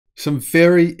Some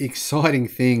very exciting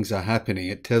things are happening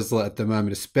at Tesla at the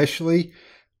moment, especially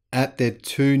at their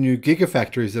two new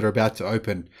Gigafactories that are about to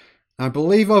open. I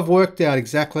believe I've worked out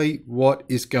exactly what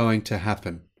is going to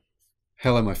happen.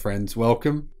 Hello, my friends.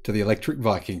 Welcome to the Electric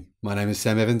Viking. My name is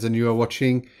Sam Evans and you are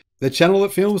watching the channel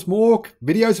that films more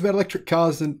videos about electric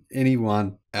cars than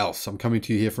anyone else. I'm coming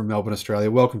to you here from Melbourne, Australia.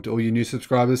 Welcome to all you new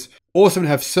subscribers. Awesome to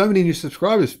have so many new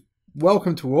subscribers.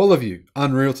 Welcome to all of you.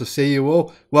 Unreal to see you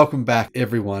all. Welcome back,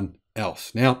 everyone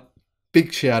else. Now,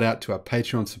 big shout out to our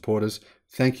Patreon supporters.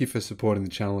 Thank you for supporting the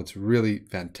channel. It's really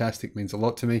fantastic. It means a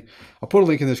lot to me. I'll put a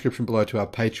link in the description below to our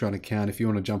Patreon account. If you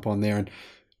want to jump on there and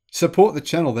support the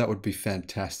channel, that would be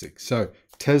fantastic. So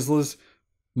Tesla's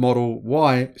Model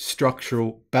Y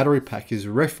structural battery pack is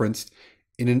referenced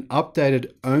in an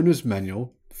updated owner's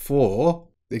manual for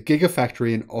the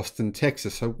Gigafactory in Austin,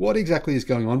 Texas. So what exactly is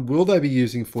going on? Will they be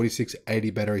using 4680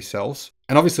 battery cells?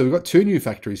 And obviously we've got two new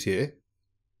factories here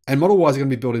and Model Ys are going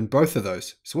to be built in both of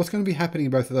those. So what's going to be happening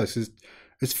in both of those? Because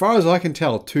as far as I can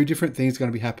tell, two different things are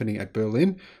going to be happening at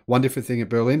Berlin. One different thing at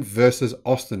Berlin versus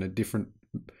Austin, a different.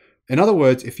 In other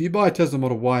words, if you buy a Tesla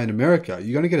Model Y in America,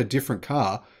 you're going to get a different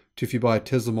car to if you buy a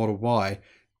Tesla Model Y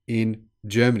in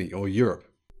Germany or Europe.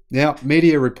 Now,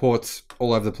 media reports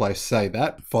all over the place say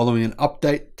that following an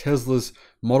update, Tesla's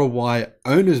Model Y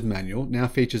owner's manual now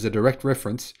features a direct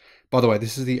reference. By the way,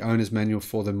 this is the owner's manual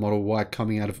for the Model Y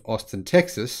coming out of Austin,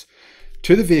 Texas,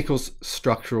 to the vehicle's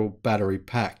structural battery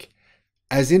pack.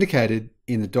 As indicated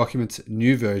in the document's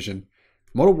new version,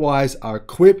 Model Ys are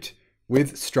equipped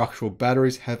with structural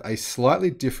batteries, have a slightly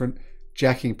different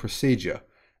jacking procedure,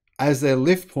 as their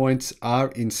lift points are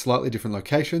in slightly different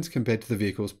locations compared to the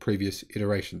vehicle's previous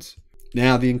iterations.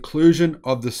 Now, the inclusion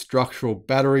of the structural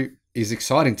battery is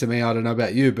exciting to me. I don't know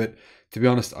about you, but to be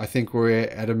honest, I think we're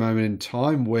at a moment in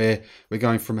time where we're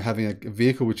going from having a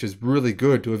vehicle which is really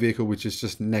good to a vehicle which is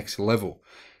just next level.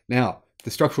 Now, the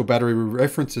structural battery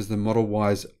references the Model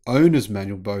Y's owner's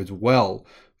manual bodes well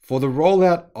for the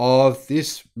rollout of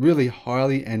this really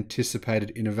highly anticipated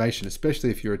innovation,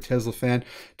 especially if you're a Tesla fan.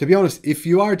 To be honest, if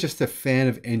you are just a fan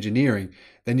of engineering,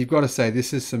 then you've got to say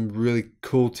this is some really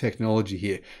cool technology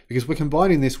here, because we're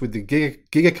combining this with the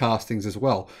Giga castings as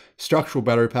well. Structural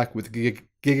battery pack with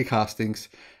Giga castings,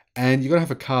 and you're going to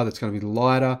have a car that's going to be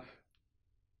lighter,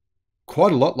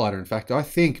 quite a lot lighter. In fact, I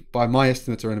think by my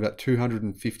estimates around about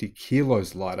 250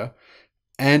 kilos lighter,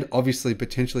 and obviously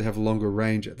potentially have longer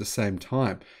range at the same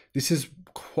time. This is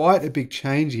quite a big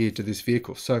change here to this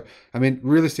vehicle. So, I mean,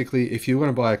 realistically, if you want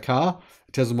to buy a car,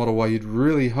 a Tesla Model Y, you'd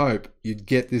really hope you'd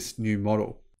get this new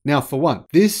model. Now, for one,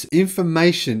 this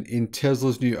information in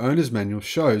Tesla's new owner's manual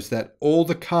shows that all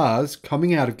the cars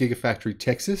coming out of Gigafactory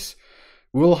Texas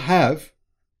will have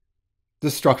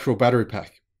the structural battery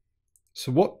pack.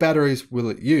 So what batteries will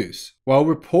it use? Well,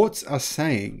 reports are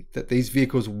saying that these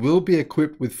vehicles will be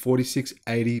equipped with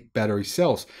 4680 battery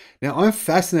cells. Now, I'm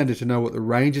fascinated to know what the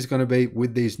range is going to be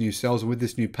with these new cells and with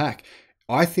this new pack.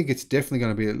 I think it's definitely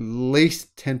going to be at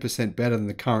least 10% better than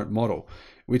the current model,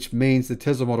 which means the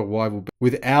Tesla Model Y will be,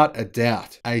 without a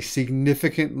doubt, a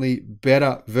significantly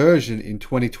better version in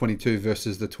 2022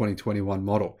 versus the 2021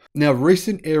 model. Now,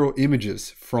 recent aerial images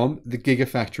from the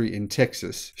Gigafactory in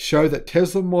Texas show that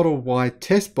Tesla Model Y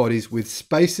test bodies with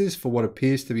spaces for what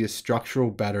appears to be a structural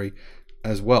battery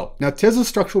as well. Now, Tesla's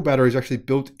structural battery is actually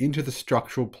built into the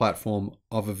structural platform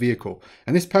of a vehicle,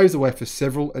 and this paves the way for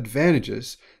several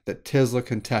advantages that Tesla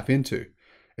can tap into.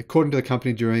 According to the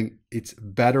company during its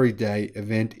Battery Day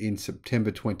event in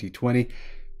September 2020,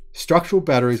 structural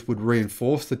batteries would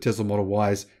reinforce the Tesla Model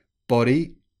Y's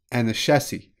body and the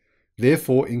chassis,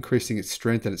 therefore increasing its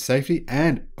strength and its safety,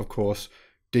 and of course,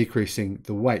 decreasing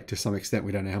the weight to some extent.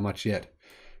 We don't know how much yet.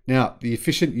 Now, the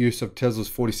efficient use of Tesla's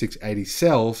 4680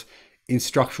 cells in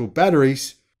structural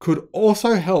batteries could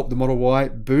also help the Model Y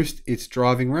boost its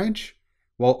driving range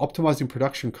while optimizing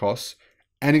production costs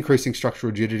and increasing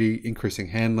structural rigidity, increasing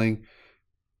handling,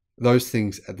 those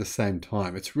things at the same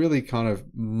time. It's really kind of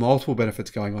multiple benefits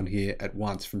going on here at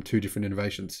once from two different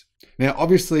innovations. Now,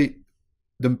 obviously,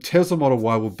 the Tesla Model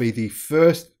Y will be the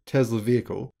first Tesla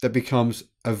vehicle that becomes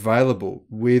available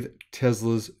with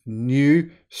Tesla's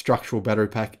new structural battery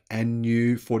pack and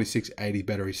new 4680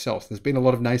 battery cells. There's been a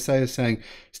lot of naysayers saying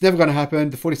it's never going to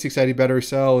happen. The 4680 battery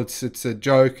cell, it's a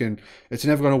joke and it's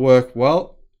never going to work.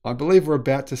 Well, I believe we're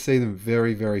about to see them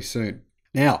very, very soon.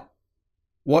 Now,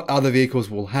 what other vehicles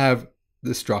will have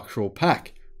the structural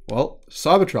pack? Well,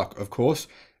 Cybertruck, of course.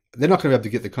 They're not going to be able to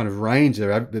get the kind of range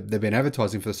they've been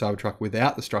advertising for the Cybertruck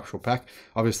without the structural pack.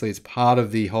 Obviously, it's part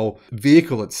of the whole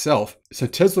vehicle itself. So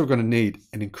Tesla are going to need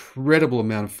an incredible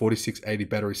amount of 4680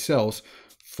 battery cells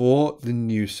for the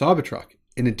new Cybertruck.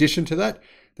 In addition to that,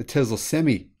 the Tesla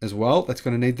Semi as well. That's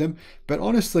going to need them. But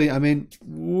honestly, I mean,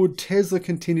 would Tesla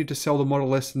continue to sell the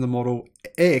Model S and the Model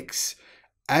X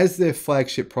as their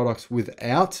flagship products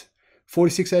without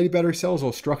 4680 battery cells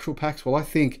or structural packs? Well, I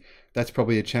think that's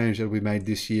probably a change that will be made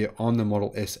this year on the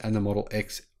Model S and the Model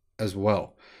X as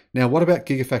well. Now, what about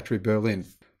Gigafactory Berlin?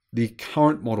 The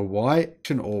current Model Y,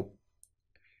 or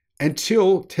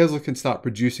until Tesla can start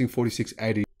producing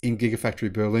 4680 in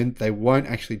Gigafactory Berlin, they won't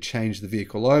actually change the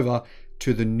vehicle over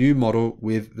to the new model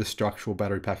with the structural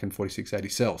battery pack and 4680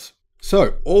 cells.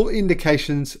 So all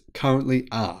indications currently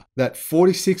are that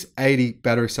 4680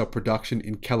 battery cell production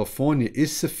in California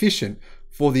is sufficient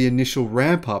for the initial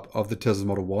ramp up of the Tesla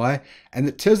Model Y, and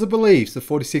that Tesla believes the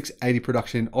 4680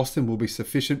 production in Austin will be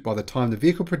sufficient by the time the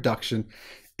vehicle production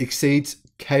exceeds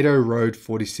Cato Road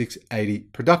 4680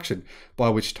 production, by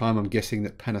which time I'm guessing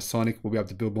that Panasonic will be able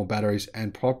to build more batteries,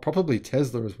 and probably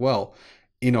Tesla as well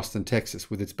in Austin, Texas,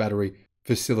 with its battery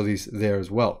facilities there as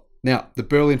well. Now, the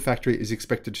Berlin factory is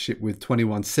expected to ship with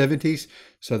 2170s,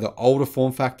 so the older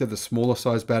form factor, the smaller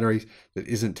size batteries that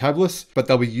isn't tabless, but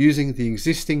they'll be using the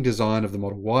existing design of the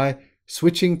Model Y,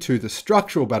 switching to the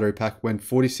structural battery pack when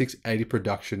 4680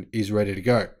 production is ready to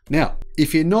go. Now,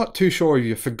 if you're not too sure, if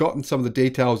you've forgotten some of the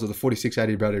details of the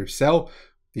 4680 battery cell,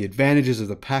 the advantages of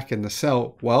the pack and the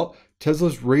cell, well,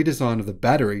 Tesla's redesign of the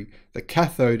battery, the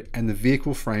cathode, and the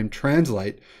vehicle frame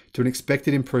translate to an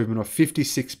expected improvement of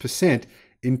 56%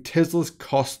 in Tesla's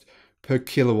cost per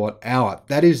kilowatt hour.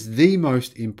 That is the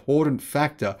most important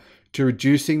factor to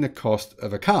reducing the cost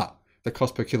of a car, the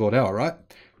cost per kilowatt hour, right?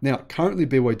 Now, currently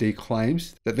BYD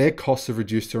claims that their costs have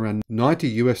reduced to around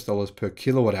 $90 per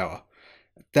kilowatt hour.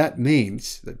 That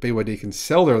means that BYD can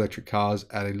sell their electric cars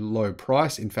at a low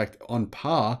price, in fact, on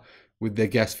par with their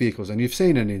gas vehicles. And you've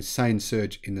seen an insane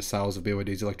surge in the sales of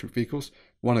BYD's electric vehicles.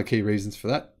 One of the key reasons for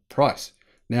that, price.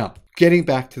 Now, getting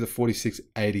back to the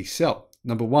 4680 cell.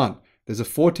 Number one, there's a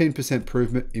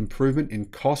 14% improvement in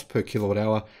cost per kilowatt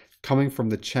hour coming from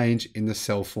the change in the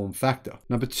cell form factor.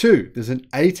 Number two, there's an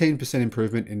 18%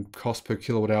 improvement in cost per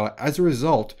kilowatt hour as a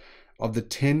result of the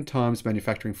 10 times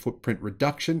manufacturing footprint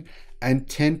reduction and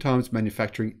 10 times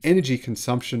manufacturing energy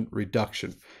consumption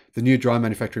reduction. The new dry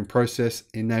manufacturing process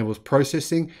enables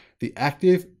processing the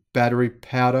active battery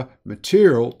powder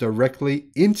material directly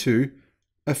into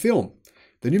a film.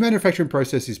 The new manufacturing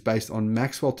process is based on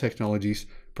Maxwell Technologies'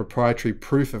 proprietary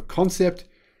proof of concept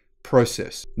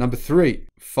process. Number three,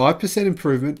 5%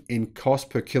 improvement in cost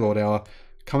per kilowatt hour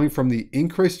coming from the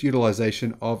increased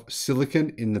utilization of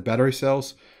silicon in the battery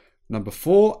cells. Number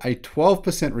four, a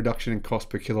 12% reduction in cost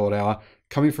per kilowatt hour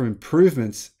coming from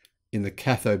improvements in the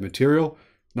cathode material.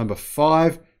 Number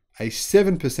five, a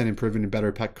 7% improvement in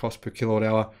battery pack cost per kilowatt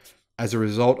hour as a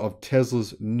result of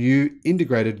Tesla's new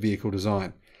integrated vehicle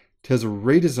design. Tesla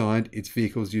redesigned its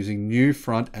vehicles using new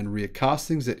front and rear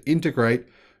castings that integrate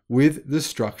with the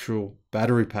structural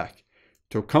battery pack.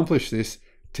 To accomplish this,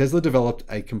 Tesla developed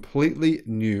a completely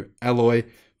new alloy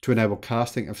to enable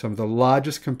casting of some of the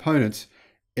largest components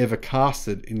ever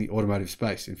casted in the automotive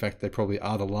space. In fact, they probably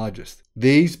are the largest.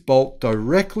 These bolt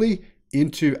directly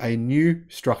into a new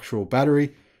structural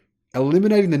battery,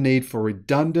 eliminating the need for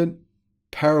redundant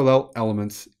parallel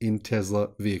elements in Tesla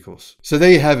vehicles. So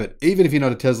there you have it. Even if you're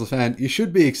not a Tesla fan, you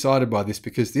should be excited by this,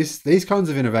 because these kinds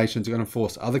of innovations are going to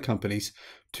force other companies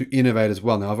to innovate as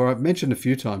well. Now, I've mentioned a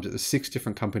few times that there's 6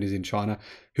 different companies in China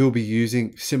who will be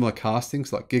using similar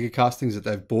castings, like GIGA Castings, that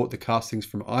they've bought the castings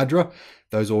from Hydra.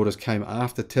 Those orders came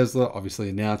after Tesla obviously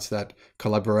announced that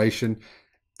collaboration.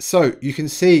 So you can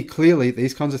see clearly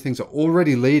these kinds of things are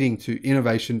already leading to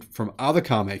innovation from other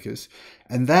car makers.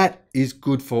 And that is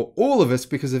good for all of us,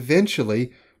 because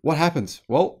eventually what happens?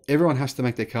 Well, everyone has to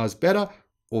make their cars better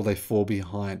or they fall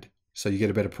behind. So you get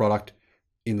a better product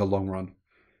in the long run.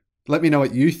 Let me know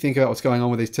what you think about what's going on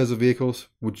with these Tesla vehicles.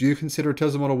 Would you consider a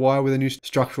Tesla Model Y with a new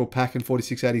structural pack and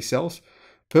 4680 cells?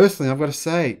 Personally, I've got to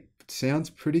say, it sounds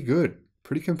pretty good,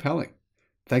 pretty compelling.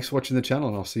 Thanks for watching the channel,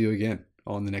 and I'll see you again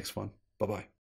on the next one. Bye-bye.